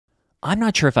I'm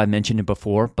not sure if I mentioned it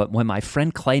before, but when my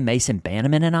friend Clay Mason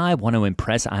Bannerman and I want to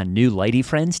impress our new lady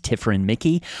friends, Tiffer and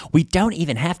Mickey, we don't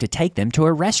even have to take them to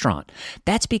a restaurant.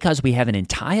 That's because we have an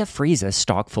entire freezer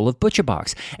stocked full of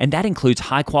ButcherBox, and that includes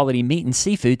high-quality meat and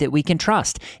seafood that we can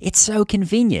trust. It's so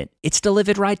convenient. It's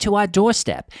delivered right to our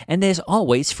doorstep, and there's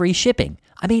always free shipping.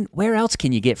 I mean, where else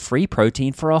can you get free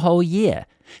protein for a whole year?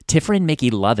 Tiffer and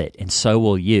Mickey love it, and so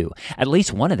will you. At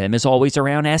least one of them is always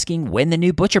around asking when the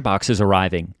new ButcherBox is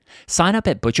arriving. Sign up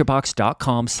at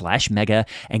butcherbox.com/mega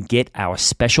and get our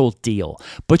special deal.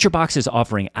 ButcherBox is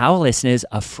offering our listeners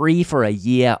a free for a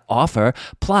year offer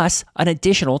plus an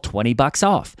additional $20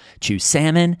 off. Choose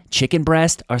salmon, chicken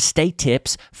breast, or steak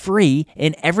tips free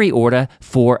in every order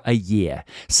for a year.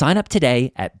 Sign up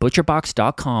today at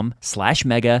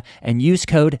butcherbox.com/mega and use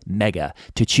code MEGA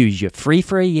to choose your free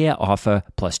for a year offer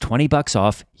plus $20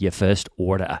 off your first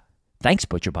order. Thanks,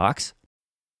 ButcherBox.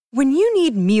 When you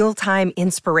need mealtime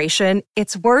inspiration,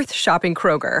 it's worth shopping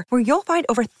Kroger, where you'll find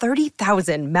over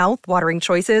 30,000 mouth-watering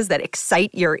choices that excite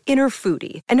your inner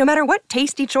foodie. And no matter what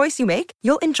tasty choice you make,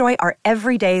 you'll enjoy our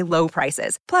everyday low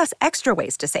prices, plus extra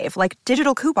ways to save, like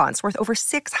digital coupons worth over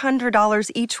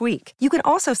 $600 each week. You can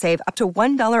also save up to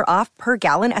 $1 off per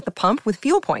gallon at the pump with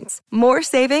fuel points. More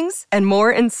savings and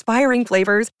more inspiring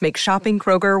flavors make shopping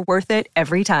Kroger worth it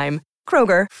every time.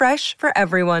 Kroger, fresh for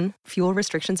everyone. Fuel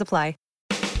restrictions apply.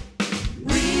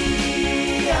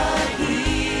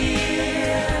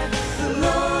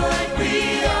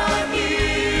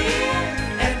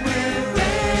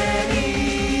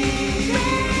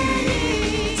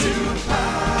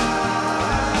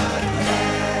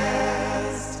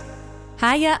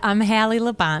 Hiya, I'm Hallie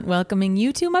Labont, welcoming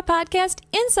you to my podcast,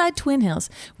 Inside Twin Hills,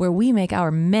 where we make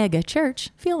our mega church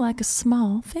feel like a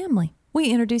small family. We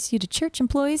introduce you to church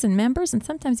employees and members, and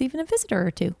sometimes even a visitor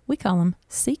or two. We call them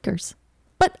seekers.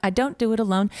 But I don't do it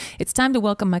alone. It's time to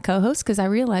welcome my co-host, because I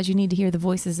realize you need to hear the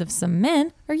voices of some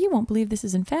men, or you won't believe this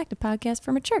is in fact a podcast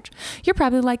from a church. You're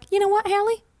probably like, you know what,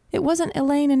 Hallie? It wasn't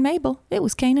Elaine and Mabel. It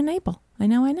was Cain and Abel. I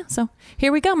know. So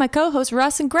here we go. My co-host,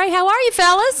 Russ and Gray. How are you,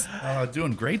 fellas?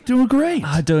 Doing great. Doing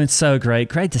so great.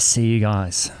 Great to see you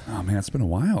guys. Oh, man, it's been a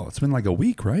while. It's been like a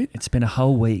week, right? It's been a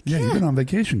whole week. Yeah, you've been on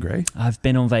vacation, Gray. I've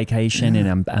been on vacation,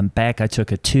 and I'm back. I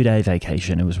took a 2-day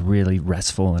vacation. It was really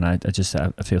restful, and I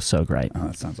feel so great. Oh,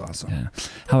 that sounds awesome. Yeah.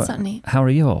 That's so neat. How are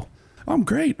you all? Oh, I'm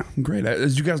great.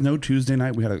 As you guys know, Tuesday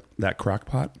night we had that crock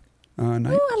pot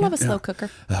night. Oh, I love a slow cooker.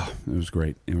 Oh, it was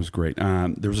great. There was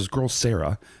this girl,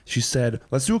 Sarah. She said,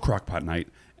 let's do a crock pot night,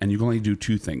 and you can only do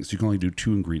 2 things. You can only do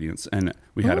 2 ingredients. And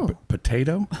we had a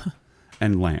potato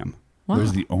and lamb. Wow.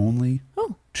 Those are the only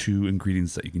 2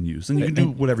 ingredients that you can use. And you can do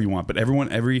whatever you want, but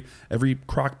every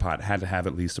crock pot had to have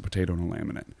at least a potato and a lamb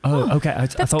in it. Oh, okay. I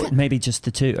thought good. maybe just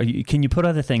the 2. Can you put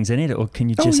other things in it, or can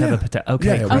you just have a potato?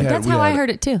 Okay. Yeah, cool. That's how I heard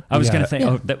it too. I was going to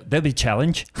Yeah. think, there'll be a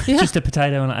challenge. Yeah. Just a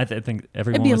potato, and I think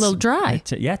everyone It'd be a was- little dry.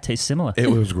 It tastes similar. It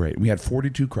was great. We had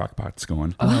 42 crock pots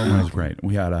going. It was great.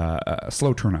 We had a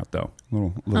slow turnout, though.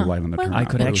 A little light on the turnout. I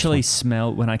could but it was actually fun.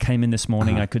 smell, when I came in this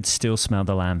morning, I could still smell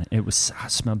the lamb. It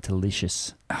smelled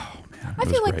delicious. Oh, man. I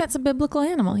feel like that's a biblical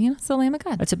animal, it's the Lamb of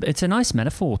God. It's a nice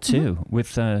metaphor too with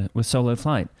Solo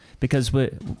Flight, because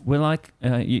we're like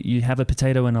you have a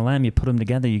potato and a lamb, you put them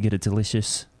together, you get a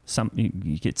delicious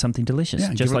you get something delicious,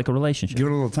 just like a relationship. Give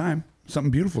it a little time.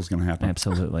 Something beautiful is going to happen.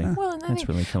 Absolutely. Well, That's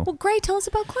really cool. Well, Gray, tell us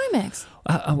about Climax.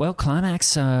 Well,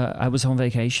 Climax, I was on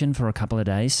vacation for a couple of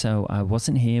days, so I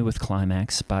wasn't here with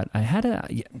Climax, but I had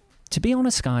to be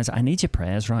honest, guys, I need your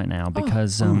prayers right now,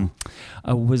 because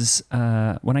I was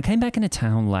when I came back into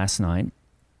town last night,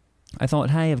 I thought,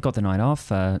 hey, I've got the night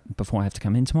off before I have to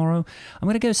come in tomorrow. I'm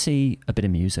going to go see a bit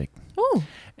of music. Oh.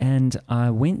 And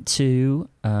I went to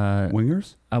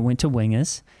Wingers? I went to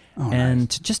Wingers,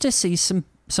 and just to see some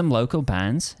local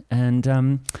bands,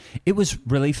 and it was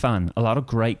really fun. A lot of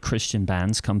great Christian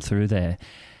bands come through there.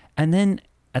 And then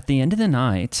at the end of the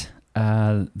night,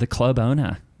 the club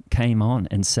owner came on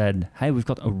and said, hey, we've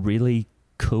got a really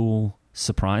cool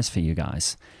surprise for you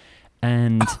guys.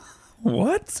 And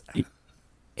what?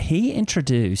 He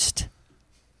introduced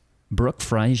Brooke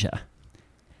Fraser.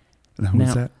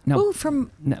 Who's that?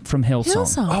 From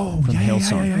Hillsong. Oh, from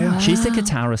Hillsong. Yeah. She's the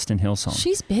guitarist in Hillsong.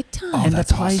 She's big time. And the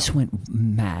that's place awesome. went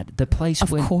mad. The place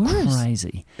went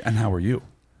crazy. And how are you?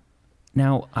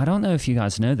 Now, I don't know if you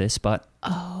guys know this, but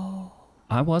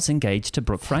I was engaged to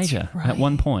Brooke Fraser at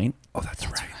one point. Oh, that's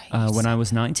right. When I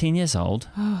was 19 years old,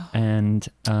 and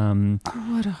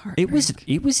what a heartbreak.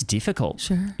 it was difficult.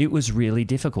 Sure. It was really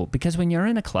difficult, because when you're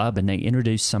in a club and they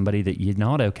introduce somebody that you're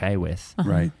not okay with,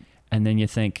 Right. and then you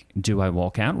think, do I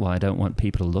walk out? Well, I don't want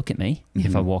people to look at me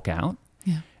if I walk out.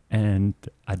 Yeah. And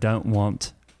I don't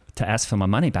want to ask for my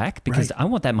money back because Right. I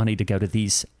want that money to go to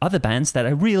these other bands that I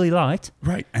really liked.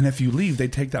 Right. And if you leave, they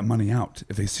take that money out.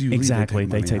 If they see you Exactly, leave,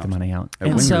 they take the money out. At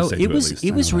And Wingers, so they do it at was least.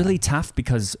 it I was know that. really tough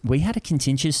because we had a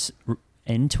contentious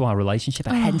end to our relationship.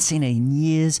 I hadn't seen her in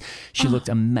years. She looked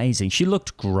amazing. She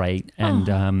looked great,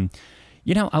 and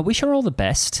you know, I wish her all the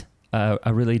best. I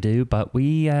really do. But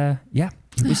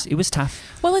it was tough.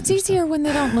 Well, it's easier when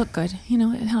they don't look good. You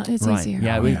know, it's Right? easier.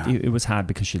 Yeah, yeah. it was hard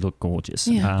because she looked gorgeous.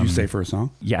 Yeah. You stay for a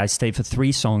song? Yeah, I stayed for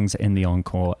 3 songs in the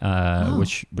encore,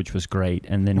 which was great.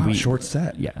 And then Wow, short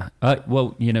set. Yeah.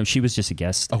 Well, you know, she was just a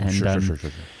guest. Oh, and, sure.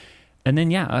 And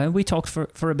then, we talked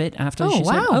for a bit after. Oh, She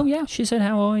said, wow. oh, yeah. She said,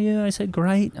 how are you? I said,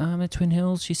 great. I'm at Twin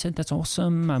Hills. She said, that's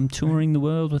awesome. I'm touring the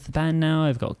world with the band now.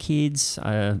 I've got kids.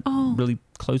 Really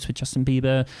close with Justin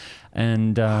Bieber.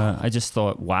 And I just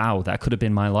thought, wow, that could have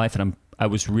been my life. And I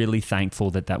was really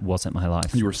thankful that wasn't my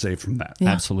life. You were saved from that. Yeah.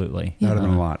 Absolutely. That would have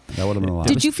been a lot. That would have been a lot.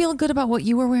 Did you feel good about what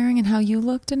you were wearing and how you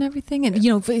looked and everything? And, you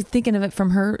know, thinking of it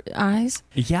from her eyes?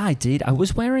 Yeah, I did. I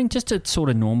was wearing just a sort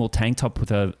of normal tank top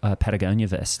with a Patagonia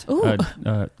vest. Ooh.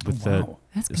 With Wow.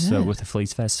 That's good. with the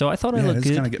fleece vest. So I thought I Yeah, looked it's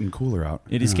good. kind of getting cooler out.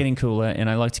 It is getting cooler, and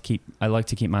I like to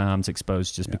keep my arms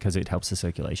exposed just because it helps the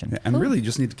circulation. Yeah, and really, you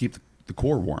just need to keep the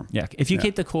core warm. Yeah, if you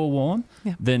keep the core warm,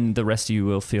 then the rest of you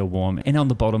will feel warm. And on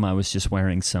the bottom, I was just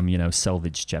wearing some,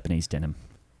 salvaged Japanese denim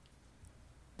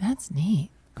That's neat.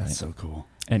 That's so cool.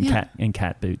 and Yeah.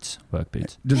 cat boots, work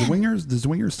boots. Does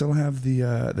Wingers still have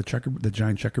the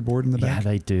giant checkerboard in the Yeah, back?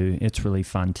 they do. It's really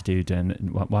fun to do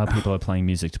while people are playing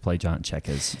music to play giant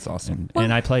checkers. It's awesome.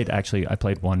 And I played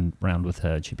one round with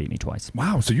her. She beat me twice.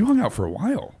 Wow, so you hung out for a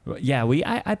while. Yeah, we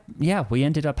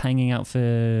ended up hanging out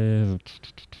for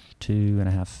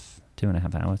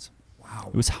 2.5 hours.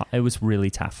 Wow. It was really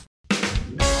tough.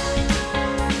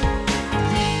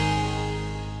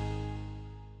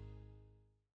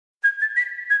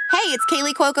 Hey, it's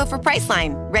Kaylee Cuoco for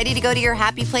Priceline. Ready to go to your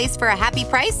happy place for a happy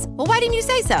price? Well, why didn't you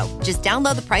say so? Just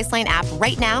download the Priceline app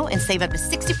right now and save up to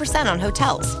 60% on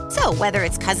hotels. So whether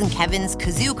it's Cousin Kevin's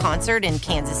Kazoo Concert in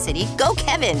Kansas City, go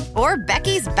Kevin, or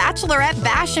Becky's Bachelorette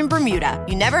Bash in Bermuda,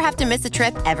 you never have to miss a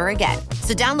trip ever again.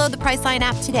 So download the Priceline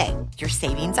app today. Your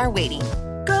savings are waiting.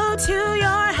 Go to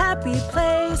your happy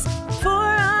place for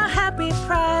a happy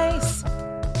price.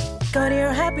 Go to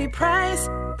your happy price,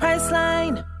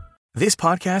 Priceline. This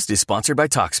podcast is sponsored by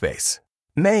Talkspace.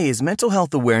 May is Mental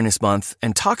Health Awareness Month,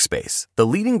 and Talkspace, the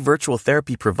leading virtual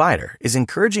therapy provider, is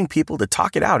encouraging people to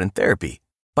talk it out in therapy.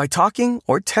 By talking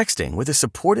or texting with a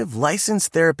supportive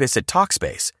licensed therapist at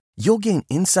Talkspace, you'll gain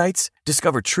insights,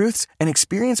 discover truths, and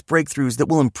experience breakthroughs that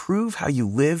will improve how you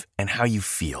live and how you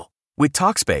feel. With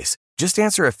Talkspace, just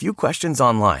answer a few questions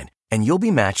online, and you'll be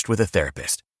matched with a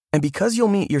therapist. And because you'll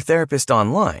meet your therapist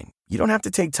online, you don't have to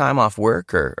take time off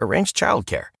work or arrange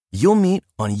childcare. You'll meet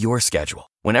on your schedule,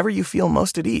 whenever you feel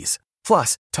most at ease.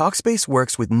 Plus, Talkspace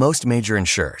works with most major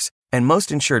insurers, and most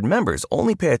insured members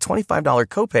only pay a $25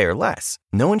 copay or less.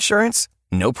 No insurance?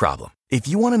 No problem. If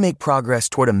you want to make progress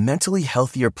toward a mentally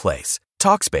healthier place,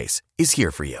 Talkspace is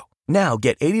here for you. Now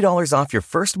get $80 off your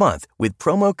first month with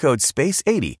promo code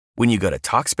SPACE80 when you go to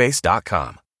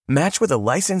Talkspace.com. Match with a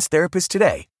licensed therapist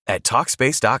today at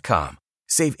Talkspace.com.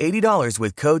 Save $80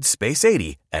 with code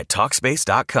SPACE80 at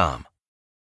Talkspace.com.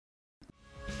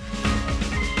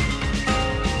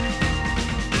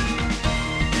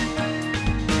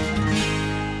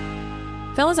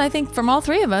 Fellas, I think from all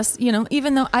three of us,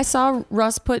 even though I saw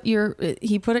Russ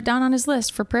he put it down on his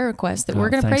list for prayer requests that we're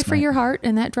going to pray thanks, for mate. your heart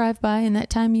and that drive-by and that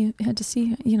time you had to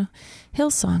see,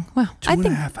 Hillsong. Wow.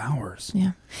 2.5 hours.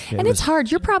 Yeah. Yeah, And it it's was- hard.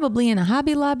 You're probably in a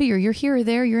Hobby Lobby or you're here or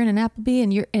there, you're in an Applebee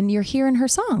and you're hearing her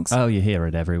songs. Oh, you hear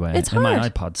it everywhere. It's and my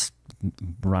hard. iPod's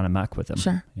run amok with them.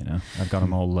 Sure. I've got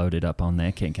them all loaded up on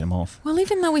there. Can't get them off. Well,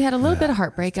 even though we had a little bit of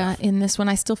heartbreak in this one,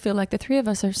 I still feel like the three of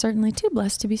us are certainly too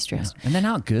blessed to be stressed. And they're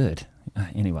not good.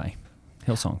 Anyway,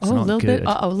 Hillsong's Oh, a not little good. bit.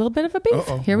 A little bit of a beef.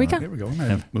 Here we go. Here we go.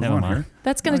 Never Move on mind. here.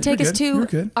 That's going No, to take you're us good. You're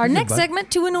to good. our You're good, next bud. segment,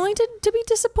 Too Anointed to Be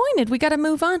Disappointed. We got to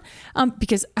move on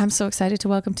because I'm so excited to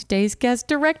welcome today's guest,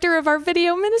 director of our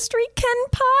video ministry, Ken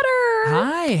Potter.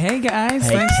 Hi, hey guys.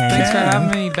 Hey, thanks Ken. for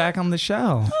having me back on the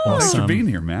show. Thanks for Awesome. being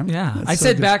here, man. Yeah, That's I so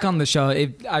said good. back on the show.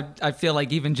 I feel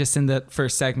like even just in the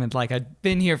first segment, like I've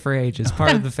been here for ages,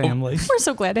 part of the family. We're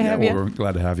so glad to Yeah, have well, you. we're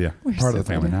glad to have you. We're Part so of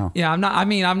the family glad to- now. Yeah, I'm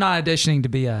not auditioning to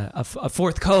be a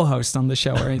fourth co-host on the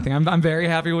show or anything. I'm very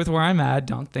happy with where I'm at.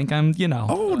 Don't think I'm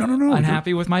Oh, no.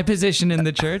 unhappy with my position in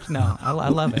the church. No, I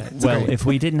love it. It's Well, great. if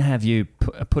we didn't have you,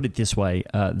 put it this way,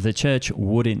 the church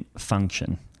wouldn't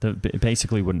function. It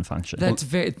basically wouldn't function. That's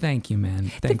very. Thank you,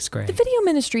 man. Thanks, Greg. The video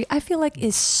ministry, I feel like,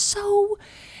 is so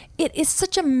it is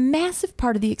such a massive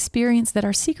part of the experience that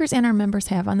our seekers and our members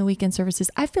have on the weekend services.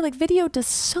 I feel like video does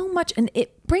so much, and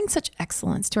it brings such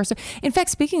excellence to our service. In fact,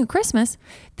 speaking of Christmas,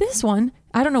 this one,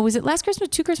 I don't know, was it last Christmas,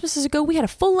 2 Christmases ago? We had a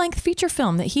full-length feature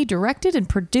film that he directed and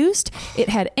produced. It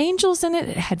had angels in it.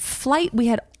 It had flight. We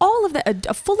had all of that,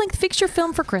 a full-length feature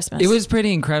film for Christmas. It was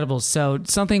pretty incredible. So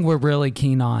something we're really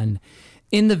keen on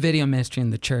in the video ministry in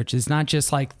the church is not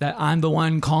just like that I'm the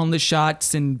one calling the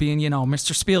shots and being,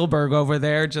 Mr. Spielberg over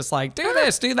there, just like, do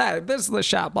this, do that, this is the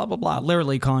shot, blah, blah, blah,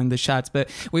 literally calling the shots. But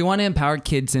we want to empower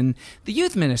kids in the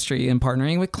youth ministry and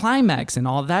partnering with Climax and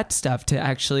all that stuff to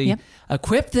actually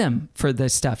equip them for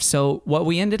this stuff. So what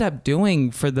we ended up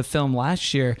doing for the film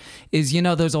last year is,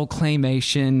 those old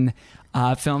claymation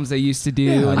films they used to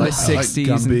do in the 60s.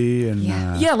 Like Gumby and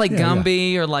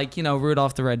Gumby or like,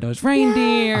 Rudolph the Red-Nosed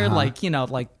Reindeer, like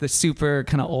the super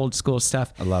kind of old school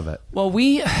stuff. I love it. Well,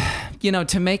 we,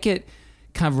 to make it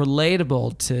kind of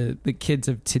relatable to the kids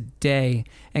of today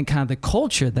and kind of the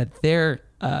culture that they're,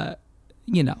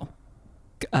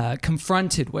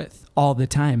 confronted with all the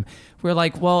time, we're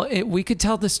like, well, we could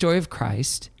tell the story of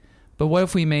Christ, but what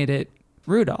if we made it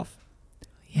Rudolph?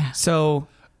 Yeah. So...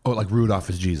 Oh, like Rudolph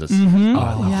is Jesus. Mm-hmm. Oh,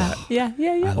 I love that. Yeah.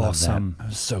 I love Awesome. that. It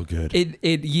was so good.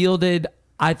 It yielded,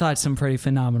 I thought, some pretty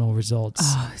phenomenal results.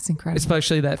 Oh, it's incredible.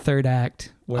 Especially that third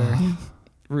act where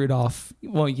Rudolph, I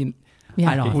don't we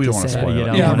have don't to want to say spoil it.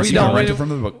 it. Yeah, we we don't. don't. Rent it from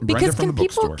the book. Because can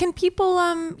people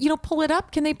pull it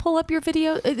up? Can they pull up your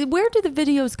video? Where do the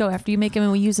videos go after you make them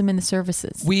and we use them in the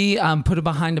services? We put it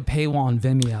behind a paywall on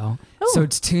Vimeo. So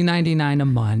it's $2.99 a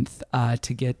month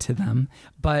to get to them.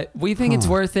 But we think it's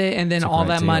worth it. And then all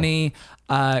that deal. money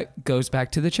goes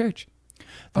back to the church.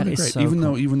 That Okay, is great. so even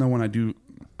cool. though when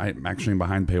I'm actually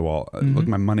behind paywall. Look,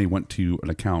 my money went to an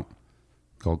account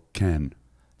called Ken.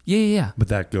 Yeah. But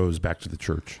that goes back to the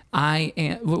church.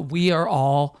 We are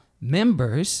all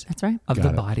members That's right. of Got the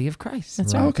it. body of Christ.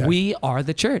 That's right. Okay. We are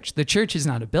the church. The church is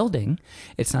not a building.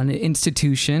 It's not an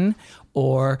institution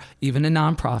or even a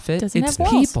nonprofit. Doesn't it's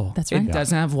have walls. people. That's right. It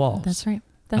doesn't have walls. That's right.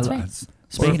 That's right.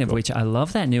 Speaking of which, I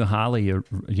love that new Harley you're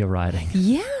riding.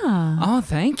 Yeah. Oh,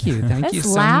 thank you. Thank That's you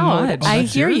so loud. much. I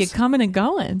that's hear you yours? coming and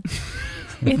going.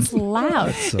 It's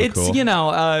loud. So It's,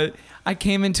 cool. I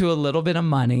came into a little bit of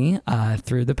money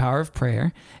through the power of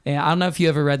prayer. And I don't know if you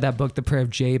ever read that book, The Prayer of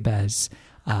Jabez.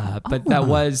 But that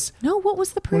was... No, what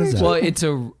was the prayer? is that? Well,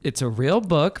 it's a real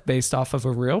book based off of a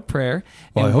real prayer.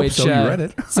 Well, in I hope which, so. You read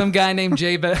it. Some guy named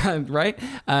Jabez, right?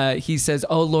 He says,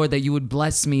 "Oh Lord, that you would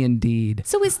bless me indeed."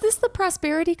 So is this the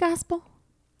prosperity gospel?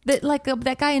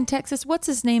 That guy in Texas, what's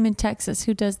his name in Texas,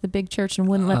 who does the big church and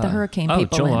wouldn't let the hurricane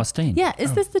people Joel in? Osteen. Yeah,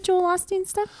 is this the Joel Osteen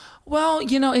stuff? Well,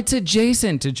 it's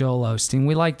adjacent to Joel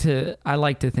Osteen. I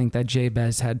like to think that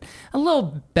Jabez had a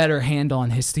little better handle on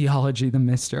his theology than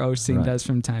Mr. Osteen does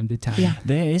from time to time. Yeah.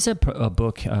 There is a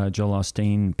book Joel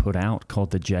Osteen put out called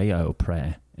the J.O.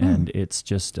 Prayer. And it's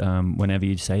just whenever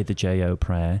you say the J.O.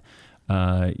 Prayer,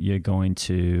 you're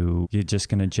just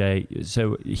going to J.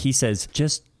 So he says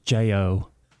just J.O.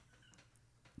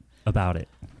 about it.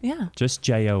 Yeah. Just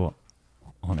J.O.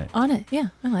 on it. On it. Yeah,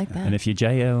 I like that. And if you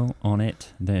J.O. on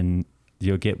it, then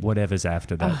you'll get whatever's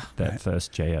after that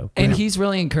first J.O. And he's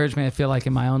really encouraged me, I feel like,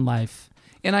 in my own life.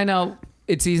 And I know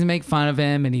it's easy to make fun of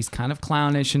him, and he's kind of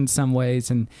clownish in some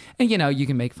ways. And you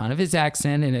can make fun of his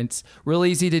accent, and it's real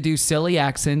easy to do silly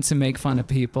accents and make fun of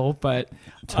people. But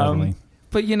Totally.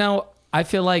 But I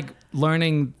feel like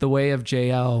learning the way of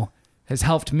J.O. has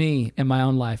helped me in my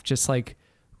own life, just like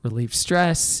relieve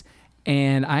stress.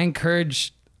 And I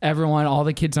encourage everyone, all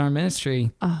the kids in our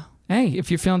ministry, hey,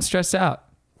 if you're feeling stressed out,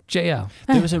 J.O.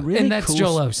 There was a really And that's cool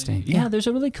Joel Osteen. Yeah, there's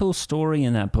a really cool story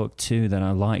in that book too that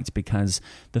I liked, because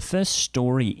the first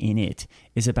story in it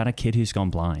is about a kid who's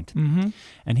gone blind. Mm-hmm.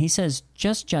 And he says,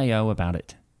 just J.O. about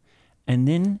it. And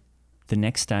then the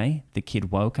next day, the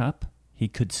kid woke up, he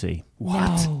could see.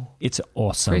 What? It's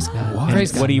awesome. Praise God. And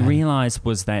Praise God, what he man. realized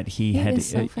was that he It had, is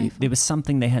so faithful. there was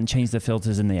something, they hadn't changed the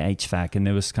filters in the HVAC, and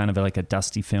there was kind of like a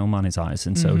dusty film on his eyes.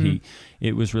 And so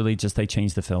it was really just, they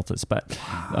changed the filters. But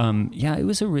it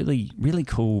was a really, really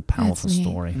cool, powerful That's neat.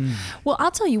 story. Well,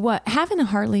 I'll tell you what, having a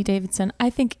Harley Davidson,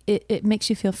 I think it makes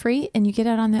you feel free, and you get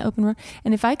out on that open road.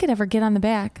 And if I could ever get on the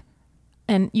back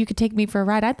and you could take me for a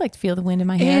ride, I'd like to feel the wind in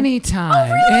my hair. Anytime.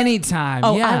 Oh, really? Anytime.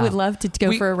 Oh, yeah. I would love to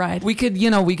go for a ride. We could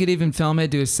even film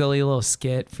it, do a silly little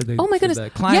skit for the, Oh my for goodness. the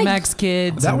Climax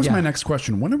kids. That and was yeah. my next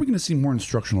question. When are we going to see more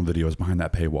instructional videos behind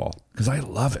that paywall? Because I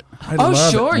love it. I Oh,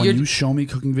 love sure, it when you're- you show me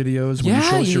cooking videos, when you Yeah,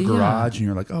 show us your yeah. garage, and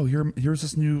you're like, oh, here's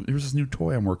this new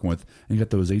toy I'm working with, and you got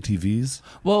those ATVs.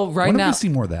 Well, right When do now, we see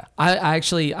more of that? I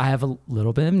have a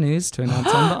little bit of news to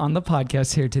announce on the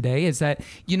podcast here today. Is that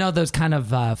those kind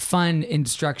of fun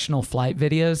instructional flight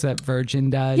videos that Virgin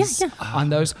does on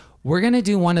those? We're gonna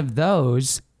do one of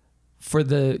those for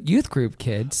the youth group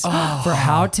kids for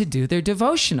how to do their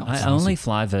devotionals. I only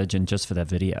fly Virgin just for that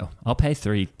video. I'll pay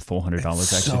 $400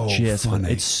 extra so just for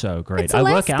funny. it's so great. It's I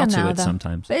work Alaska out to now, it though.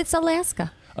 sometimes. It's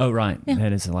Alaska. Oh right,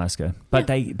 that is Alaska. But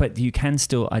but you can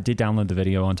still. I did download the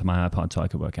video onto my iPod so I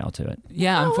could work out to it.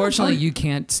 Yeah, unfortunately, you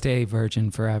can't stay virgin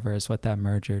forever, is what that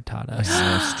merger taught us.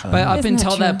 But up Isn't that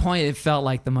until that true? point, it felt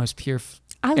like the most pure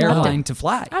I loved airline it. to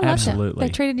fly. I loved Absolutely. it.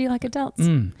 They treated you like adults.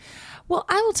 Well,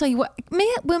 I will tell you what.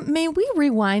 May we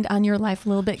rewind on your life a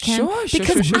little bit, Ken? Sure,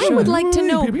 Because I would like to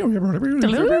know. I'm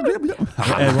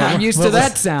used to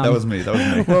that sound. That was me.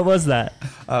 What was that?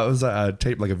 It was a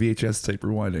tape, like a VHS tape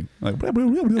rewinding. Like,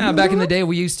 Yeah, back in the day,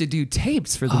 we used to do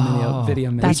tapes for the video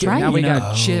That's ministry. right. Now we You know-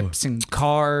 got chips and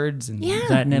cards and Yeah.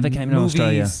 That never came to Movies,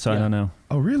 Australia, so I yeah. don't know.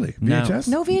 Oh, really? No. VHS?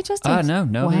 No VHS tapes. No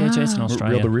VHS in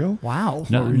Australia. Real to real? wow.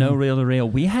 No reel to reel.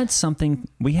 We had something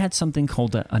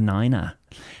called a niner,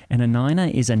 and a niner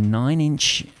is a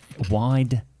 9-inch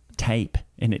wide tape,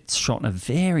 and it's shot in a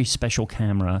very special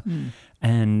camera.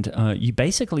 And you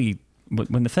basically,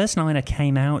 when the first niner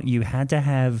came out, you had to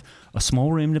have a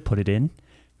small room to put it in,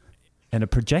 and a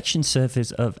projection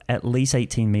surface of at least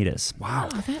 18 meters. Wow.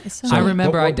 Oh, that is so. I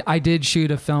remember what- I did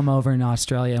shoot a film over in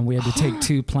Australia, and we had to take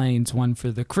 2 planes, one for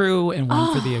the crew and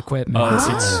one for the equipment.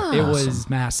 It was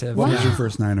massive. What was Yeah. your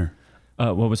first niner?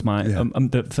 What was my Yeah.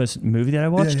 the first movie that I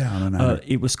watched? Yeah, on a niner.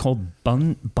 It was called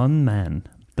Bun Man.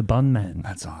 The Bun Man.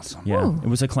 That's awesome. Yeah, Ooh. it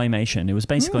was a claymation. It was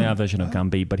basically our version of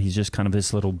Gumby, but he's just kind of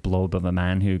this little blob of a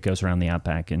man who goes around the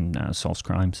outback and solves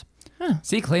crimes.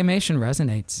 See, claymation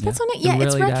resonates. That's on it. It Yeah,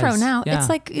 it's really retro does. now. Yeah.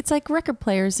 It's like record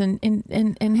players and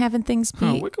having things be.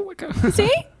 Oh, wicka, wicka.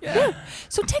 See? Yeah.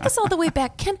 So take us all the way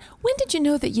back. Ken, when did you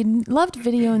know that you loved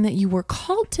video and that you were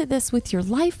called to this with your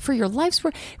life, for your life's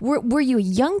work? Were you a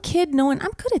young kid knowing,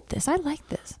 I'm good at this, I like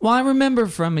this? Well, I remember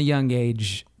from a young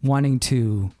age wanting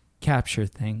to capture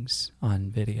things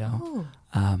on video.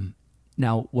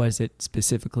 Now, was it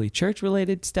specifically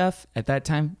church-related stuff at that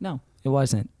time? No, it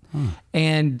wasn't.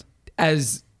 And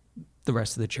as the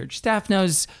rest of the church staff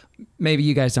knows, maybe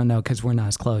you guys don't know because we're not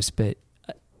as close, but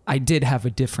I did have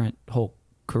a different whole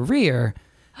career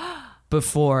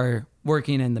before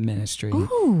working in the ministry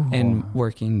and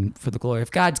working for the glory of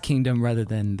God's kingdom rather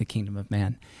than the kingdom of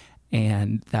man.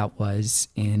 And that was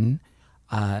in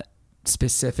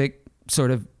specific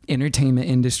sort of entertainment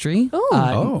industry,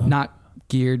 not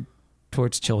geared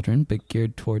towards children, but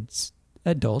geared towards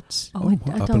adults.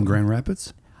 Up in Grand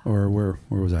Rapids? Or where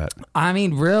was that? I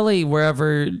mean, really,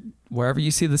 wherever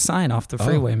you see the sign off the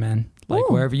freeway, man. Like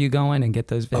wherever you go in and get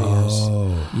those videos.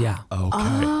 Oh. Yeah.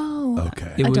 Okay.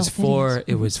 Okay. It was Adult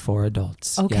videos. for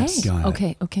adults. Okay. Yes. Got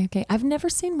it. Okay. I've never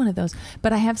seen one of those,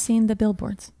 but I have seen the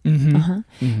billboards.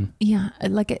 Mm-hmm. Yeah,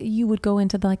 like you would go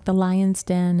into the Lion's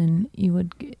Den, and you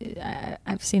would.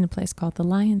 I've seen a place called the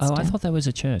Lion's Den. I thought that was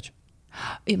a church.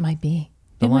 It might be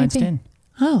The It might Lion's be. Den.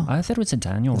 Oh, I thought it was a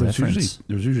Daniel There's reference.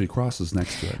 usually crosses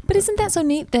next to it. but isn't that so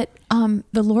neat that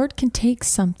the Lord can take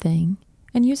something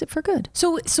and use it for good?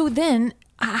 So then,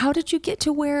 how did you get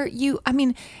to where you? I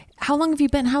mean, how long have you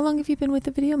been with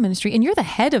the video ministry? And you're the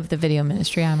head of the video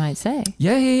ministry, I might say.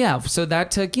 Yeah. So that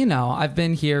took, I've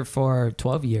been here for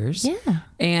 12 years. Yeah.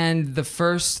 And the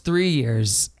first 3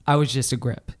 years, I was just a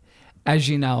grip. As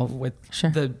you know, with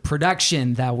the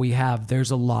production that we have, there's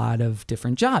a lot of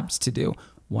different jobs to do.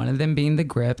 One of them being the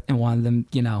grip, and one of them,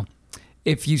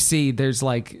 if you see, there's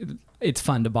it's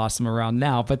fun to boss them around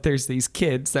now, but there's these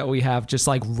kids that we have just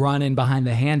running behind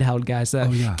the handheld guys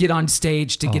that get on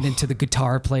stage to get into the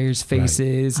guitar players'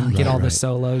 faces and get all the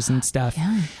solos and stuff.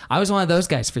 Yeah. I was one of those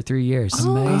guys for 3 years.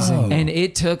 Amazing. And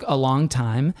it took a long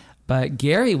time, but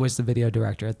Gary was the video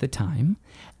director at the time.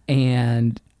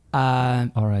 And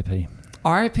R.I.P.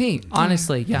 RIP,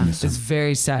 honestly, yeah. It's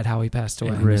very sad how he passed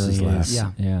away. It really Mrs. is.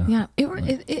 Yeah. Yeah,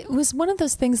 it was one of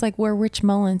those things like where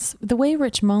the way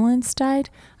Rich Mullins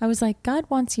died, I was like, God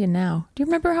wants you now. Do you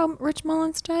remember how Rich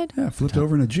Mullins died? Yeah, flipped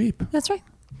over in a Jeep. That's right.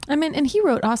 I mean, and he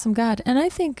wrote Awesome God. And I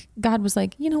think God was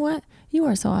like, you know what? You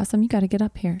are so awesome. You got to get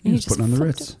up here. And He was putting on the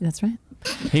flipped Ritz. it. That's right.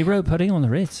 He wrote Putting on the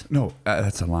Ritz. No,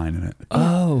 that's a line in it.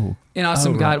 Oh. In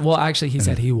Awesome God, well, actually, he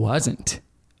said he wasn't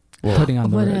putting on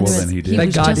the What Ritz. Well, then he did. That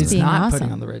was God just is being not awesome.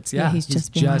 putting on the Ritz. Yeah, he's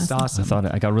just being awesome. awesome.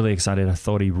 I got really excited. I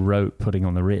thought he wrote Putting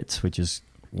on the Ritz, which is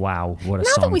Wow, what a Now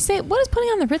song. that we say it, what does putting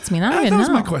on the Ritz mean? I don't even That know. was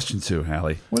my question too,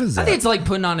 Hallie. What is that? I think it's like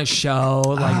putting on a show,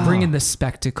 like bringing the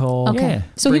spectacle. Okay. Yeah.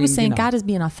 So he Bringing, was saying you know. God is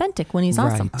being authentic when he's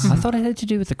awesome. Right. I thought it had to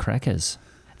do with the crackers.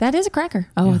 That is a cracker.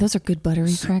 Oh, those are good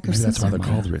buttery crackers. Maybe that's why Those they're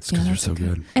are called good. Ritz, because Yeah, they're those so are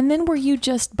good. And then were you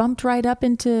just bumped right up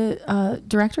into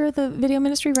director of the video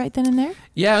ministry right then and there?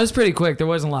 Yeah, it was pretty quick. There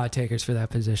wasn't a lot of takers for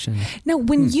that position. Now,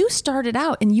 when you started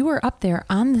out and you were up there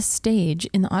on the stage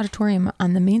in the auditorium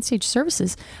on the main stage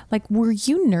services, like, were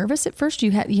you nervous at first?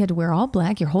 You had to wear all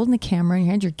black. You're holding the camera in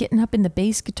your hand. You're getting up in the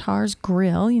bass guitar's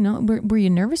grill. You know, were you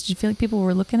nervous? Did you feel like people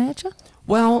were looking at you?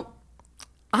 Well,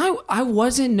 I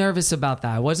wasn't nervous about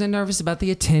that. I wasn't nervous about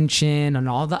the attention and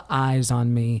all the eyes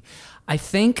on me. I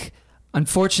think,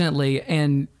 unfortunately,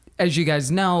 and as you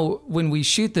guys know, when we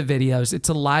shoot the videos, it's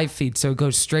a live feed, so it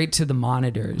goes straight to the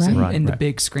monitors and the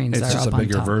big screens. It's that just are a up on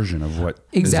bigger top. version of what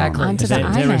Exactly. is on Onto the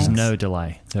There is iMacs. no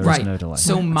delay. There is Right. no delay.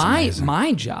 So amazing.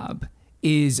 my job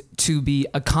is to be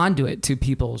a conduit to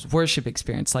people's worship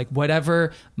experience. Like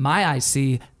whatever my eyes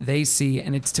see, they see,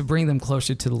 and it's to bring them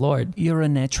closer to the Lord. You're a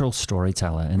natural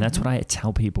storyteller, and that's what I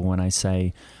tell people when I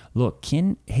say, look,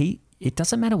 it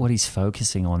doesn't matter what he's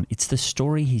focusing on, it's the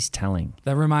story he's telling.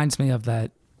 That reminds me of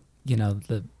that,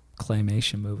 the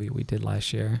claymation movie we did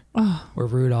last year, where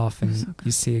Rudolph and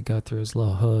you see it go through his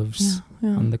little hooves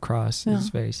on the cross. It's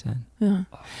very sad. Yeah.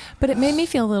 But it made me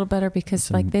feel a little better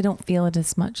because like they don't feel it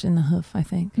as much in the hoof, I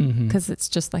think, because it's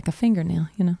just like a fingernail,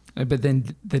 But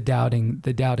then the doubting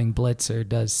blitzer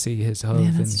does see his hoof,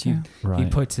 Yeah, that's and he Right.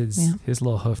 puts his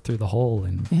little hoof through the hole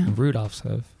in Rudolph's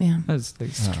hoof. Yeah. That's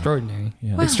extraordinary.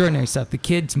 Yeah. Wow. Extraordinary stuff. The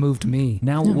kids moved me.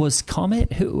 Now, was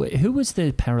Comet, who was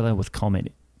the parallel with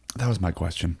Comet? That was my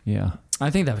question. Yeah. I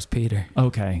think that was Peter.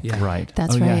 Okay, Yeah. right.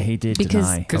 That's Yeah, right. he did Because-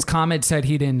 deny. Because Comet said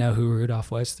he didn't know who Rudolph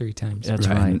was 3 times. That's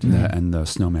right. And the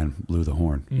snowman blew the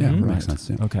horn. Yeah, that makes sense.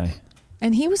 Yeah. Okay.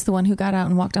 And he was the one who got out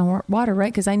and walked on water,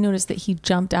 right? Because I noticed that he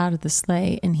jumped out of the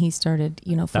sleigh and he started,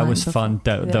 flying. That was before. fun,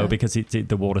 though, Yeah. because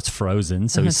the water's frozen,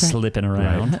 so he's That's right. slipping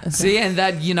around. See, and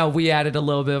that, we added a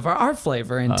little bit of our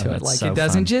flavor into it. that's Like, so it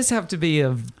doesn't fun. just have to be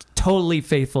a totally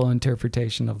faithful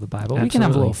interpretation of the Bible. We can have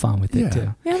a Absolutely. little fun with it, Yeah.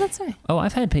 too. Yeah, that's right. Oh,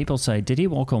 I've had people say, did he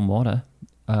walk on water?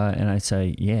 And I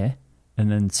say, yeah.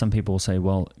 And then some people will say,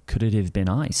 well, could it have been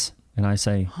ice? And I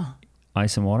say,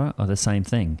 ice and water are the same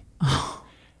thing.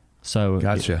 So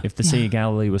Gotcha. if the Sea of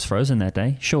Galilee was frozen that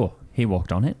day, sure, he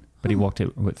walked on it, but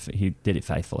he did it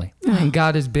faithfully. And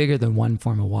God is bigger than one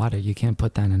form of water. You can't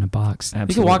put that in a box. You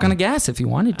could walk Absolutely. on a gas if you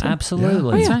wanted to.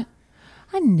 Absolutely. That's right.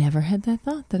 I never had that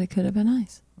thought that it could have been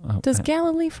ice. Oh, Does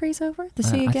Galilee freeze over? The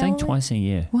Sea of I Galilee? think twice a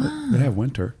year. Wow. They have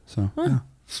winter, so yeah.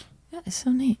 That is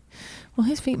so neat. Well,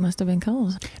 his feet must have been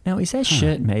cold. Now, is that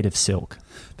shirt made of silk?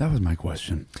 That was my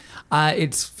question.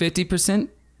 It's 50%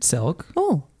 silk,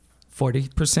 Oh.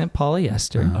 40%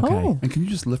 polyester. Okay. Oh. And can you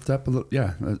just lift up a little?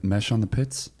 Yeah, mesh on the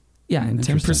pits. Yeah, and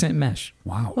Interesting. 10% mesh.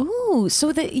 Wow. Oh,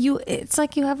 so that it's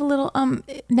like you have a little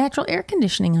natural air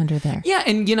conditioning under there. Yeah,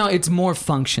 and it's more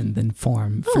function than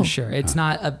form Oh. for sure. It's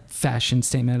not a fashion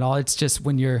statement at all. It's just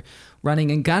when you're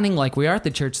running and gunning like we are at the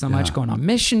church so much, Yeah. going on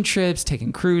mission trips,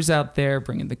 taking crews out there,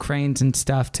 bringing the cranes and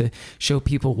stuff to show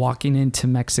people walking into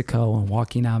Mexico and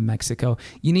walking out of Mexico.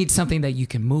 You need something that you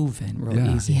can move in real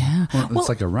Yeah. easy. Yeah. Well, it's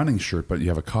like a running shirt, but you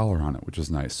have a collar on it, which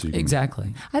is nice. So you can,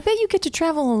 Exactly. I bet you get to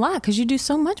travel a lot because you do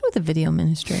so much with the video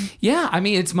ministry. Yeah, I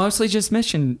mean, it's mostly just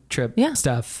mission trip Yeah.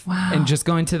 stuff. Wow. And just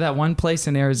going to that one place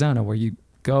in Arizona where you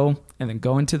go and then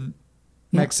go into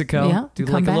Mexico, Yeah. do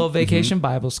Come like back. a little vacation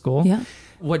Bible school. Yeah.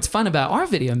 What's fun about our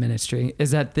video ministry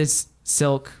is that this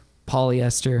silk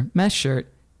polyester mesh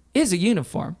shirt is a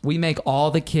uniform. We make all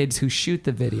the kids who shoot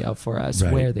the video for us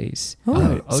Right. wear these.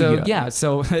 Oh, So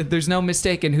so there's no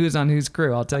mistake in who's on whose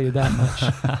crew. I'll tell you that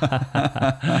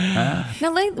much.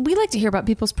 Now, we like to hear about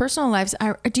people's personal lives.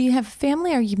 Do you have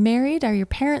family? Are you married? Are your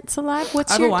parents alive?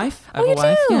 What's I have your a wife. I Oh, have you a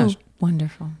wife. do? Yeah.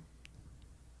 Wonderful.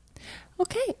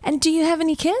 Okay. And do you have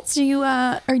any kids? Do you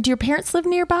or do your parents live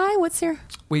nearby? What's your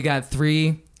We got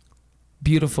 3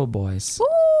 beautiful boys. Ooh,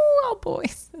 oh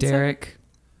boys. Derek,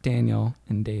 Daniel,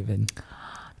 and David.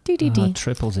 DDD.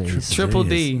 Triple D's. Triple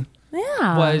D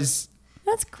Yeah. was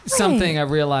That's great. something I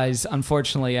realized,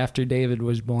 unfortunately, after David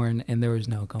was born, and there was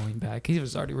no going back. He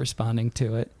was already responding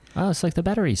to it. Oh, it's like the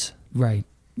batteries. Right.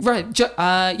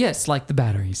 Yes, like the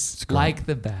batteries. Like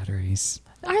the batteries.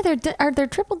 Are there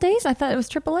triple Ds? I thought it was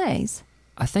triple A's.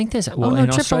 I think there's no, in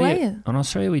triple Australia. In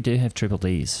Australia, we do have triple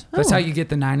D's. That's Oh. how you get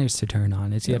the Niners to turn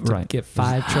on. Is you have to Right. get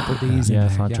 5 triple Ds in Yeah,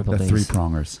 there. 5 triple The D's. 3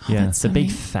 prongers. Yeah, that's the so big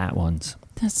neat. fat ones.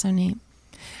 That's so neat.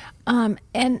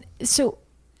 And so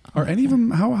Are any of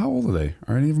them? How old are they?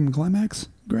 Are any of them climax,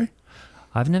 Gray?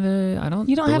 I don't.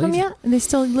 You don't have them believe- yet? They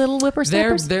still little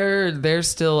whippersnappers? They're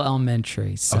still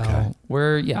elementary, so Okay.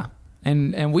 we're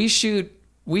and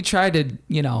we try to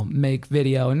make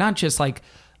video, and not just like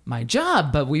my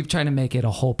job, but we've tried to make it a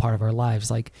whole part of our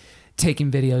lives, like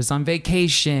taking videos on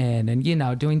vacation and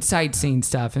doing sightseeing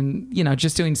stuff and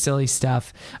just doing silly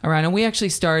stuff around. And we actually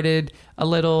started a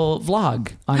little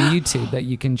vlog on YouTube that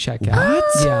you can check out.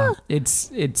 Yeah, it's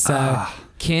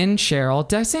Ken Cheryl.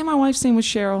 Did I say my wife's name was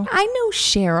Cheryl? I know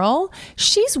Cheryl.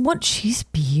 She's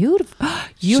beautiful.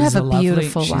 You She's have a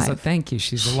beautiful wife. wife. Thank you.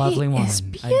 She's a lovely woman. is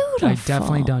I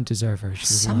definitely beautiful. don't deserve her.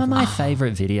 She's Some of my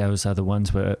favorite videos are the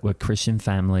ones where Christian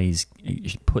families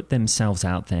put themselves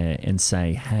out there and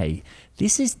say, hey,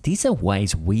 these are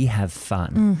ways we have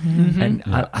fun. And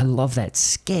I love that.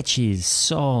 Sketches,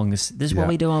 songs. This is what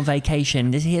we do on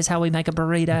vacation. Here's how we make a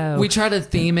burrito. We try to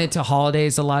theme it to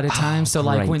holidays a lot of times. So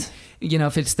like when, great.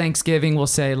 if it's Thanksgiving, we'll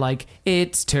say like,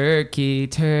 it's turkey,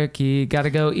 gotta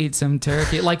go eat some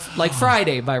turkey. Like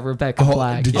Friday by Rebecca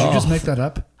Black. Did you just make that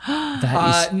up?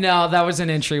 No, that was an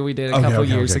entry we did a couple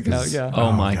years ago. Yeah.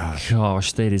 Oh my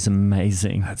gosh, that is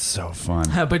amazing. That's so fun.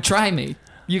 But try me.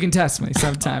 You can test me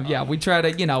sometime. Yeah, we try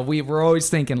to, we're always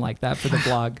thinking like that for the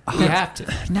blog. We have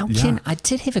to. Now, Ken, I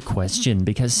did have a question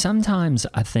because sometimes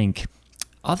I think,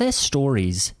 are there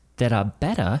stories that are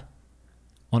better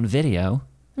on video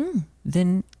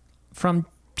than from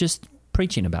just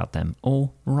preaching about them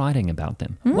or writing about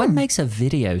them? What makes a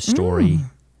video story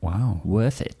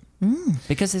worth it?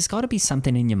 Because there's got to be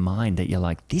something in your mind that you're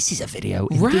like, this is a video.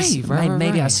 and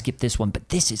maybe I skipped this one, but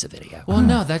this is a video. Well,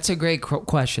 no, that's a great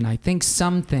question. I think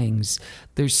some things,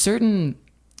 there's certain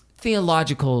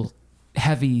theological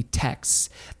heavy texts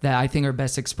that I think are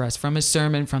best expressed from a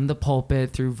sermon, from the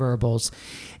pulpit, through verbals.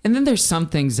 And then there's some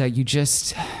things that you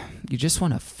just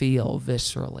want to feel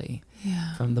viscerally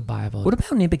from the Bible. What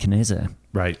about Nebuchadnezzar?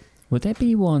 Right. Would there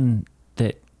be one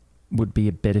that would be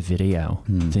a better video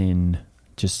than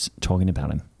just talking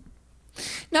about him?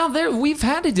 Now, we've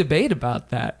had a debate about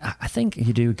that. I think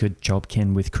you do a good job,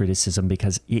 Ken, with criticism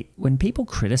because when people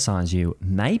criticize you,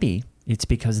 maybe it's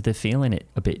because they're feeling it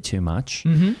a bit too much,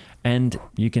 and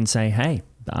you can say, "Hey,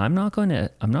 I'm not going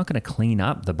to clean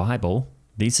up the Bible.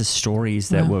 These are stories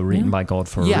that were written by God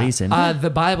for a reason."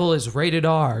 The Bible is rated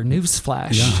R.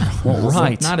 Newsflash. Yeah. Well, It's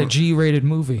right. not a G-rated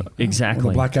movie. Exactly.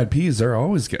 Well, the Black Eyed Peas, they're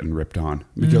always getting ripped on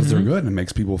because they're good, and it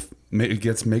makes people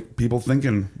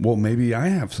thinking, well, maybe I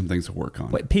have some things to work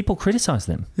on. Wait, people criticize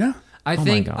them. Yeah. I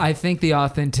think the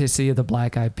authenticity of the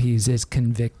Black Eyed Peas is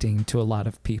convicting to a lot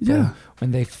of people. Yeah.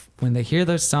 When they hear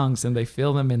those songs and they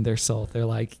feel them in their soul, they're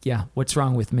like, yeah, what's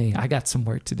wrong with me? I got some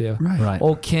work to do. Right.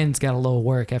 Old Ken's got a little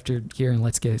work after hearing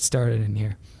Let's Get It Started in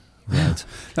here. Right.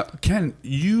 Now, Ken,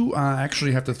 you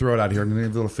actually have to throw it out here. I'm going to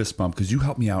give a little fist bump because you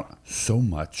helped me out so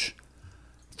much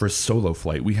for Solo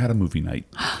Flight. We had a movie night,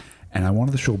 and I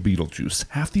wanted to show Beetlejuice.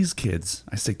 Half these kids,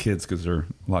 I say kids because they're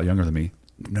a lot younger than me,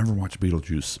 never watched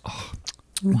Beetlejuice.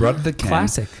 Brought it to Ken.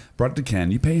 Classic. Brought it to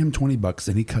Ken. You pay him $20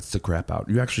 and he cuts the crap out.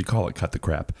 You actually call it cut the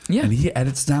crap. Yeah. And he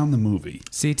edits down the movie.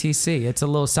 CTC. It's a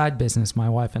little side business my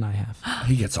wife and I have.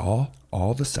 He gets all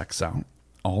the sex out,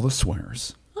 all the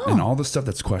swears, and all the stuff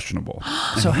that's questionable.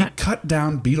 And So he cut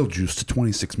down Beetlejuice to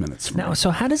 26 minutes. For Now, me.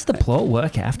 so how does the plot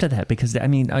work after that? Because, I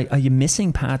mean, are you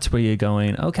missing parts where you're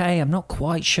going, okay, I'm not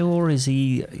quite sure, is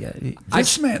he...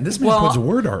 This man puts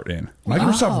word art in.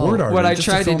 Microsoft Word art. What in I just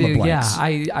try to fill in the do, blanks.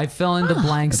 I fill in the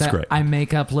blanks. That's great. I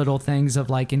make up little things of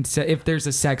like, if there's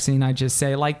a sex scene, I just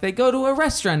say like they go to a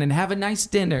restaurant and have a nice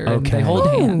dinner and Okay. they hold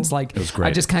hands. Like was great.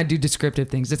 I just kind of do descriptive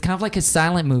things. It's kind of like a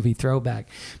silent movie throwback.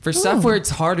 For stuff where it's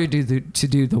harder to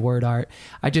do the word art,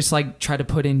 I just like try to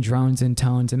put in drones and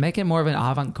tones and make it more of an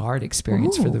avant-garde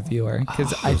experience for the viewer.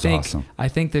 Because awesome. I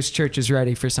think this church is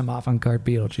ready for some avant-garde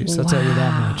Beetlejuice. I'll tell you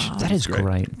that much. That is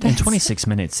great. And 26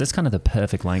 minutes, that's kind of the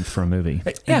perfect length for a movie.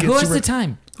 Yeah, It who gets has you the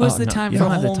time? Who has Oh, the no, time you for a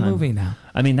don't have the whole time. movie now?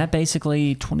 I mean, that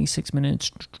basically 26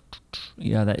 minutes.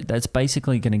 Yeah, that's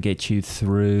basically going to get you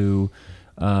through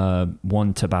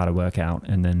one Tabata workout,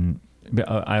 and then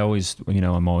I always,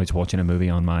 I'm always watching a movie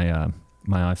on my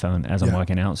my iPhone as I'm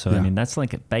working out. So I mean, that's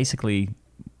like basically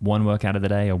one workout of the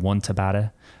day, or one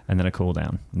Tabata, and then a cool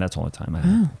down. And that's all the time I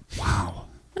have. Wow.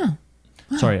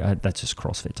 Sorry, that's just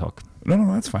CrossFit talk. No,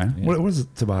 that's fine. Yeah. What is a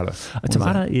Tabata? A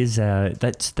Tabata is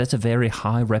that's a very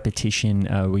high repetition.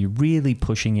 We're really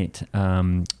pushing it.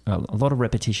 A lot of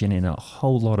repetition and a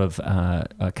whole lot of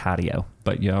cardio,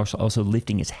 but you're also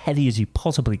lifting as heavy as you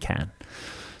possibly can.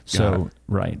 So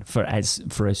right for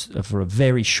a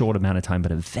very short amount of time,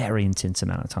 but a very intense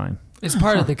amount of time. It's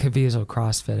part of the Caviezel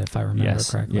CrossFit, if I remember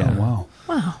correctly. Yeah. Oh, wow.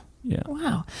 Wow. Yeah.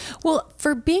 Wow. Well,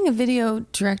 for being a video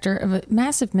director of a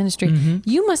massive ministry,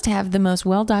 you must have the most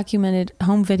well-documented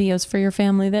home videos for your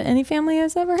family that any family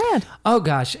has ever had. Oh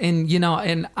gosh, and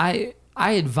and I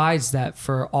advise that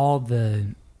for all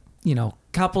the,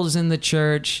 couples in the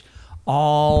church,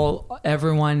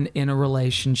 everyone in a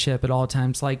relationship at all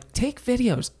times. Like, take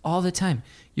videos all the time.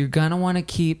 You're gonna want to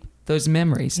keep those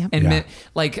memories. Yep. And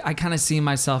I kind of see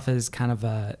myself as kind of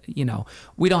a,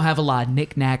 we don't have a lot of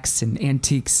knickknacks and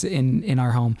antiques in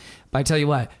our home, but I tell you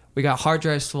what, we got hard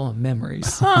drives full of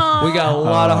memories. We got a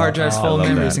lot of hard drives full of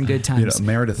memories and good times.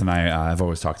 Meredith and I have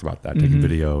always talked about that, taking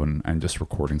video and just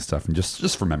recording stuff, and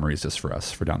just for memories, just for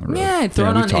us, for down the road. Yeah, throw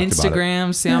it on talked about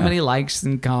Instagram, see how many likes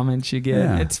and comments you get.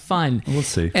 Yeah. It's fun. We'll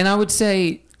see. And I would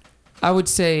say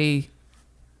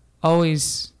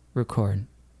always record.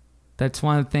 That's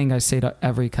one thing I say to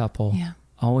every couple. Yeah.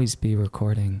 Always be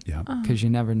recording. Yeah. Because you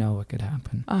never know what could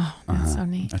happen. Oh, that's so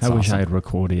neat. I wish I had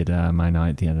recorded my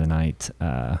night the other night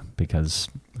because,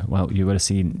 well, you would have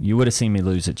seen me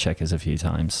lose at checkers a few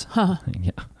times. Huh.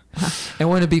 Yeah. And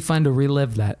wouldn't it be fun to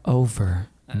relive that over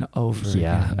and over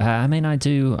Yeah. again? I mean, I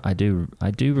do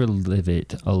relive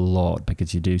it a lot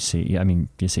because you do see. I mean,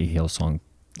 you see Hillsong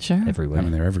Sure. everywhere. I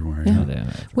mean, they're everywhere. Yeah. Yeah. They're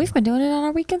everywhere. We've been doing it on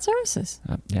our weekend services.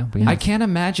 Yeah. I can't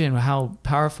imagine how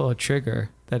powerful a trigger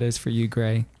that is for you,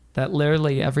 Gray. That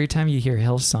literally every time you hear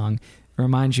Hillsong, it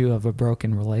reminds you of a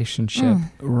broken relationship.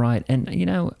 Right. And,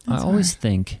 I always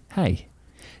think, hey,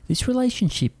 this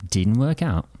relationship didn't work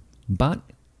out, but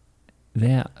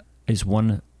there is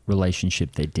one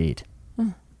relationship that did.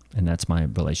 And that's my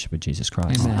relationship with Jesus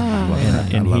Christ. Amen.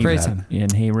 And I love Praise that. him.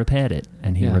 And he repaired it.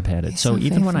 And he Yeah. repaired it. He's So so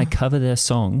even when I faithful. cover their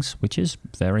songs, which is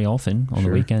very often on the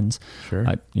Sure. weekends, Sure.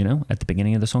 at the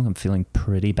beginning of the song, I'm feeling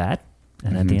pretty bad.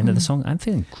 And at the end of the song, I'm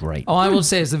feeling great. Oh, I will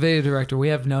say, as a video director, we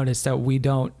have noticed that we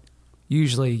don't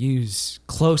usually use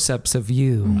close-ups of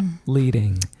you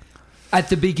leading at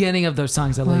the beginning of those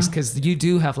songs, at least, because you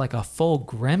do have like a full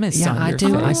grimace Yeah, on I your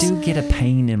do. I face. do get a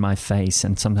pain in my face,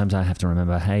 and sometimes I have to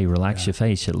remember, hey, relax your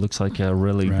face. It looks like you're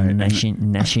really Right. gnashing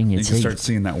your You teeth. can start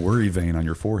seeing that worry vein on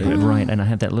your forehead. Right, and I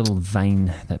have that little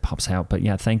vein that pops out. But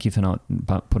yeah, thank you for not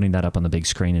putting that up on the big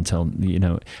screen until,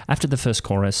 after the first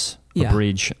chorus, the Yeah.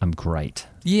 bridge, I'm great.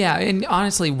 Yeah, and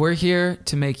honestly, we're here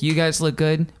to make you guys look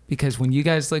good, because when you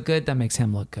guys look good, that makes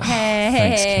him look good.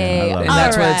 Thanks, Ken. I love And it.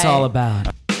 that's what it's all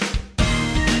about.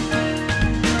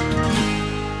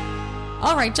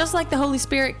 All right, just like the Holy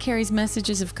Spirit carries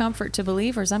messages of comfort to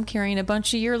believers, I'm carrying a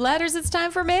bunch of your letters. It's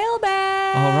time for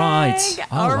mailbag. All right.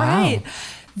 Oh, All wow. right.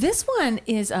 This one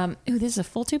is, this is a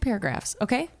full 2 paragraphs.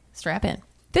 Okay, strap in.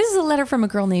 This is a letter from a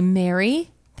girl named Mary.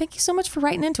 Thank you so much for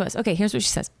writing into us. Okay, here's what she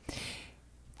says.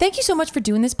 Thank you so much for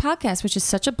doing this podcast, which is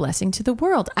such a blessing to the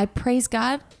world. I praise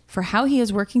God for how he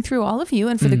is working through all of you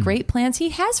and for the great plans he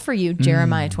has for you.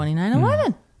 Jeremiah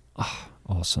 29:11.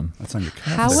 Awesome. That's on your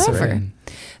cuff.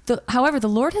 However, the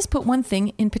Lord has put one thing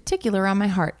in particular on my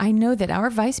heart. I know that our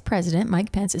Vice President,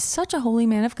 Mike Pence, is such a holy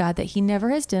man of God that he never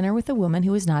has dinner with a woman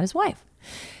who is not his wife.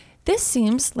 This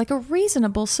seems like a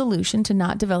reasonable solution to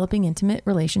not developing intimate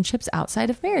relationships outside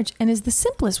of marriage and is the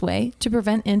simplest way to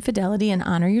prevent infidelity and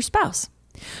honor your spouse.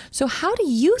 So how do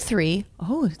you three,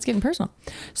 it's getting personal.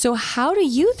 So how do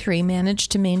you three manage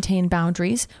to maintain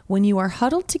boundaries when you are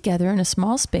huddled together in a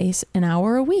small space an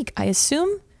hour a week? I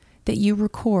assume that you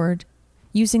record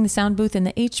using the sound booth in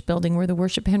the H building where the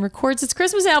worship band records its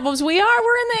Christmas albums. We're in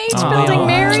the H building,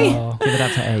 Mary. Give it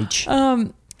up for H.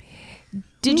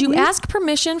 Did you ask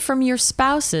permission from your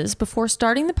spouses before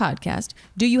starting the podcast?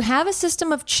 Do you have a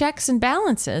system of checks and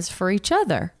balances for each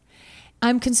other?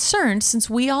 I'm concerned since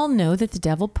we all know that the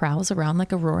devil prowls around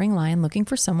like a roaring lion looking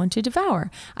for someone to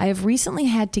devour. I have recently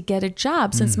had to get a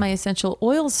job since my essential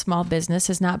oils small business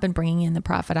has not been bringing in the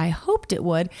profit I hoped it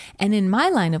would. And in my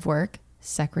line of work,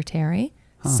 secretary,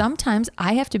 sometimes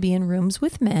I have to be in rooms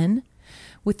with men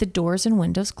with the doors and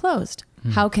windows closed.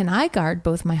 How can I guard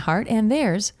both my heart and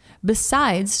theirs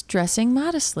besides dressing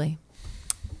modestly?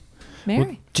 Mary.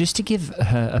 Well, just to give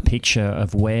her a picture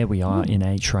of where we are in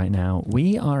H right now,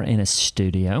 we are in a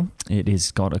studio. It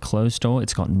has got a closed door.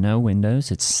 It's got no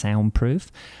windows. It's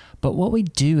soundproof. But what we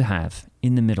do have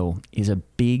in the middle is a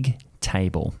big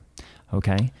table,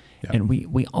 okay? Yep. And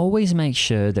we always make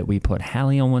sure that we put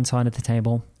Hallie on one side of the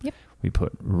table. Yep. We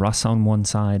put Russ on one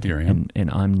side, Here I am. and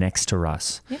I'm next to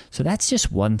Russ. Yep. So that's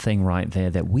just one thing right there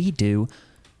that we do.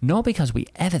 Not because we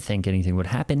ever think anything would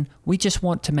happen. We just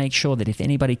want to make sure that if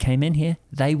anybody came in here,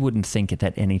 they wouldn't think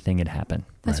that anything had happened.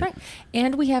 That's right.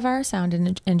 And we have our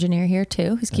sound engineer here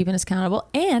too, who's keeping us accountable.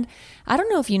 And I don't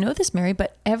know if you know this, Mary,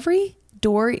 but every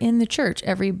door in the church,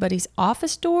 everybody's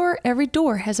office door, every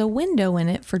door has a window in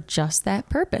it for just that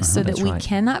purpose, so that That's we right.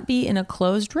 cannot be in a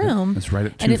closed room. It's right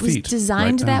at 2 and it was feet,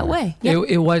 designed right that down way.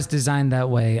 It was designed that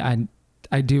way.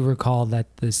 I do recall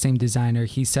that the same designer,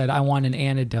 he said, I want an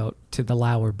antidote to the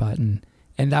lower button.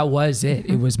 And that was it.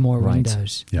 It was more Right.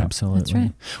 windows. Yeah. Absolutely. That's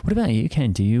right. What about you,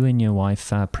 Ken? Do you and your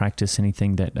wife practice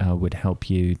anything that would help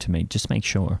you to make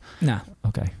sure? No.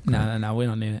 Okay. No, we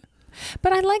don't need it.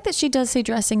 But I like that she does say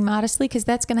dressing modestly, because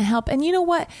that's going to help. And you know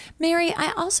what, Mary,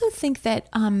 I also think that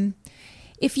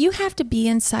if you have to be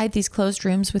inside these closed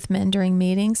rooms with men during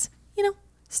meetings,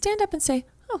 stand up and say,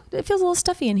 oh, it feels a little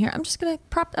stuffy in here. I'm just going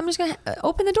to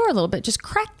open the door a little bit. Just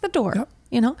crack the door. Yep.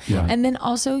 Yeah. And then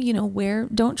also,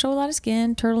 don't show a lot of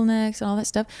skin, turtlenecks and all that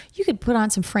stuff. You could put on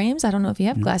some frames. I don't know if you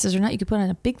have glasses or not. You could put on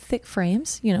a big, thick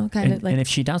frames, kind of like. And if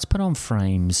she does put on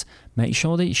frames, make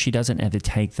sure that she doesn't ever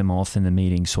take them off in the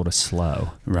meeting sort of slow.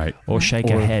 Right. Or shake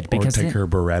her head. Because or take her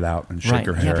barrette out and shake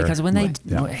her hair. Yeah, because when they,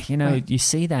 Yeah. you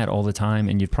see that all the time,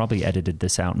 and you've probably edited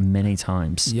this out many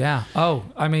times. Yeah. Oh,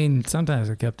 I mean, sometimes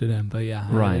I kept it in, but yeah.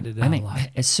 Right. edited it I out mean, a lot.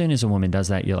 as soon as a woman does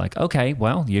that, you're like, okay,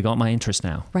 well, you got my interest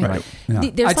now. Right. Yeah.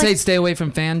 There's I'd say stay away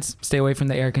from fans, stay away from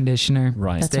the air conditioner,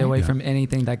 Right. stay That's away right. from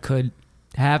anything that could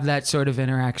have that sort of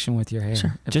interaction with your hair.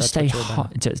 Sure. if Just that's stay what you're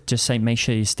hot. about. Just say, make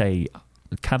sure you stay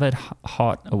covered,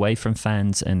 hot, away from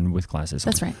fans, and with glasses.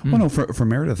 That's on. right. Well, no, for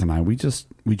Meredith and I, we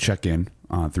check in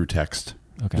through text.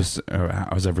 Okay. Just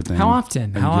how's everything? How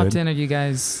often? Are you How good? often are you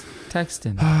guys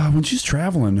texting? When she's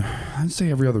traveling, I'd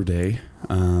say every other day.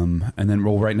 And then,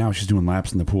 right now she's doing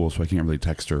laps in the pool, so I can't really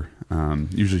text her.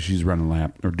 Usually she's running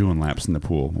doing laps in the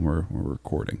pool when we're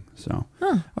recording. So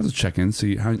I'll just check in,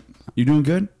 see how you doing.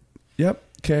 Good. Yep.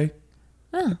 Okay.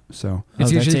 So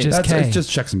It's usually that's it. just K. it's just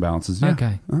checks and balances. Yeah.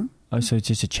 Okay. Oh, so it's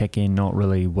just a check-in, not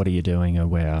really what are you doing or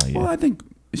where are you? Well, I think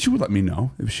she would let me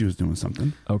know if she was doing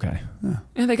something. Okay.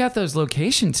 Yeah, they got those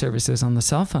location services on the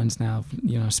cell phones now.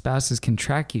 Spouses can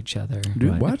track each other.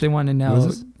 Dude, If what? they want to know. What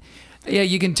is it? Yeah,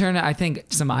 you can turn it. I think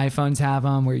some iPhones have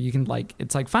them where you can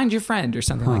it's like find your friend or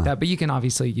something like that. But you can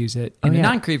obviously use it in a yeah.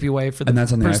 non-creepy way for the And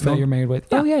that's on the person that iPhone? you're married with.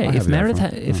 Oh yeah, I if have the Meredith,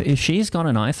 iPhone. if she's got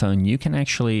an iPhone, you can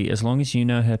actually, as long as you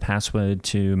know her password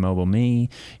to Mobile Me,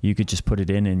 you could just put it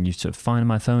in and you sort of find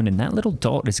my phone, and that little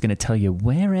dot is going to tell you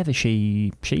wherever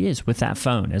she is with that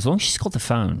phone. As long as she's got the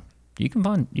phone, you can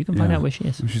find out where she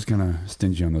is. She's gonna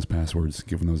stingy on those passwords,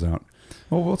 giving those out.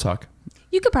 Well, we'll talk.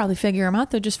 You could probably figure them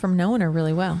out, though, just from knowing her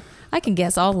really well. I can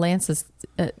guess all Lance's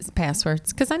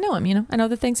passwords because I know him, I know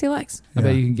the things he likes. I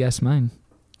bet you can guess mine.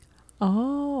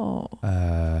 Oh.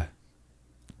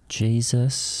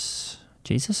 Jesus.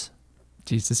 Jesus.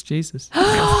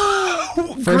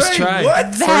 First First try.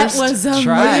 What? That was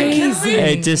amazing.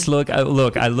 Hey, just look. I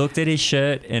looked at his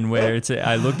shirt and where it's.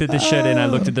 I looked at the shirt and I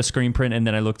looked at the screen print and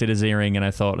then I looked at his earring and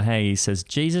I thought, hey, he says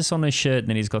Jesus on his shirt and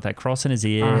then he's got that cross in his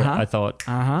ear. I thought,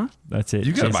 that's it.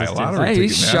 You gotta buy a lottery Hey,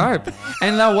 he's ticket, man. sharp.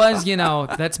 And that was,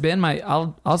 that's been my.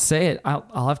 I'll say it.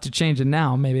 I'll have to change it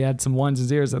now. Maybe add some ones and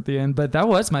zeros at the end. But that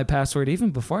was my password even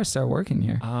before I started working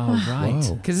here. Oh right,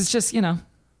 Whoa. Because it's just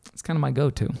it's kind of my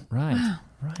go-to. right.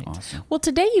 Awesome. Well,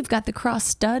 today you've got the cross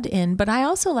stud in, but I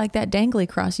also like that dangly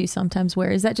cross you sometimes wear.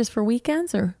 Is that just for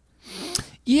weekends or?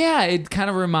 Yeah, it kind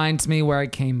of reminds me where I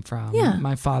came from. Yeah.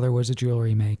 My father was a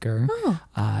jewelry maker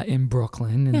in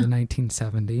Brooklyn in the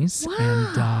 1970s.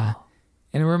 Wow.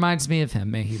 And it reminds me of him.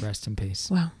 May he rest in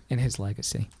peace. Wow. And his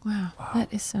legacy. Wow.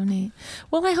 That is so neat.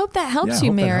 Well, I hope that helps Yeah,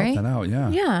 you, hope that Mary. helped that out. Yeah.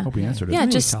 Yeah. Hope we answered it. Yeah,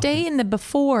 Really just tough. stay in the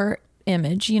before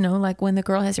image, like when the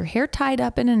girl has her hair tied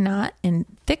up in a knot and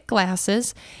thick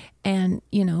glasses and,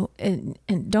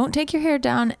 and don't take your hair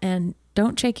down and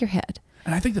don't shake your head.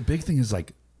 And I think the big thing is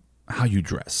like how you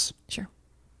dress. Sure.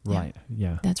 Right.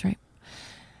 Yeah. That's right.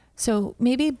 So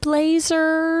maybe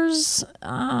blazers,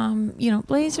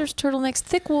 blazers, turtlenecks,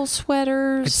 thick wool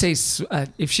sweaters. I'd say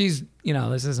if she's,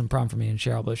 this isn't a problem for me and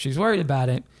Cheryl, but if she's worried about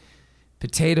it,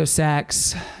 potato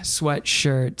sacks,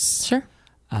 sweatshirts. Sure.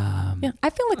 Yeah, I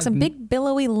feel like some big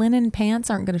billowy linen pants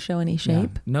aren't going to show any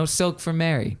shape. Yeah. No silk for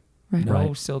Mary. Right. No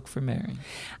Right. silk for Mary.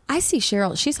 I see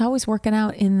Cheryl. She's always working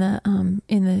out in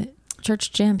the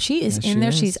church gym. She is Yeah, in she there.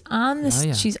 is. She's on the Oh,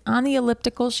 yeah. she's on the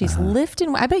elliptical. She's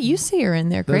lifting. I bet you see her in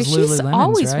there, Grace. Those She's Lululemons,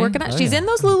 always right? working out. Oh, She's yeah. in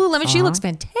those Lululemon. She looks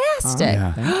fantastic.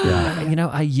 Yeah.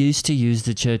 I used to use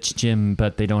the church gym,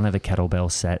 but they don't have a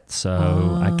kettlebell set,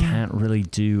 so I can't really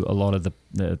do a lot of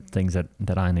the things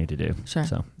that I need to do. Sure.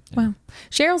 So, Wow.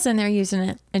 Cheryl in there using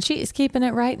it, and she is keeping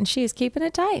it right, and she is keeping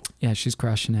it tight. Yeah, she's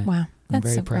crushing it. Wow. I'm That's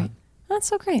very so proud. great. That's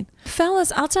so great.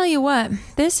 Fellas, I'll tell you what,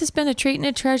 this has been a treat and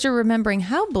a treasure, remembering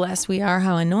how blessed we are,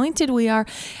 how anointed we are.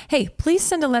 Hey, please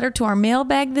send a letter to our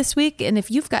mailbag this week. And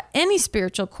if you've got any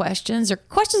spiritual questions or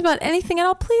questions about anything at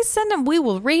all, please send them. We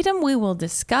will read them. We will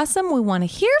discuss them. We want to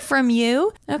hear from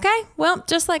you. Okay? Well,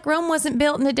 just like Rome wasn't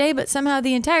built in a day, but somehow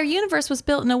the entire universe was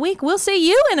built in a week, we'll see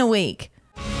you in a week.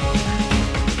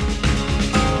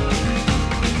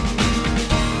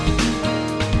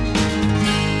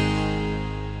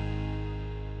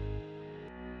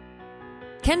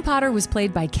 Ken Potter was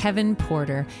played by Kevin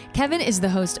Porter. Kevin is the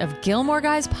host of Gilmore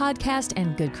Guys podcast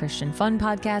and Good Christian Fun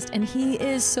podcast, and he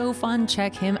is so fun.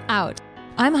 Check him out.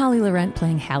 I'm Holly Laurent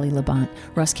playing Hallie Labont.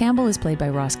 Russ Campbell is played by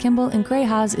Ross Kimball, and Gray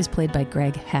Haas is played by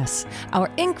Greg Hess. Our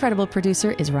incredible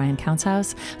producer is Ryan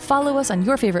Countshouse. Follow us on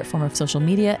your favorite form of social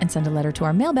media and send a letter to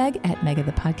our mailbag at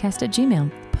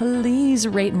megathepodcast@gmail.com. Please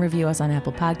rate and review us on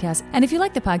Apple Podcasts. And if you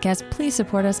like the podcast, please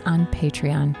support us on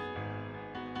Patreon.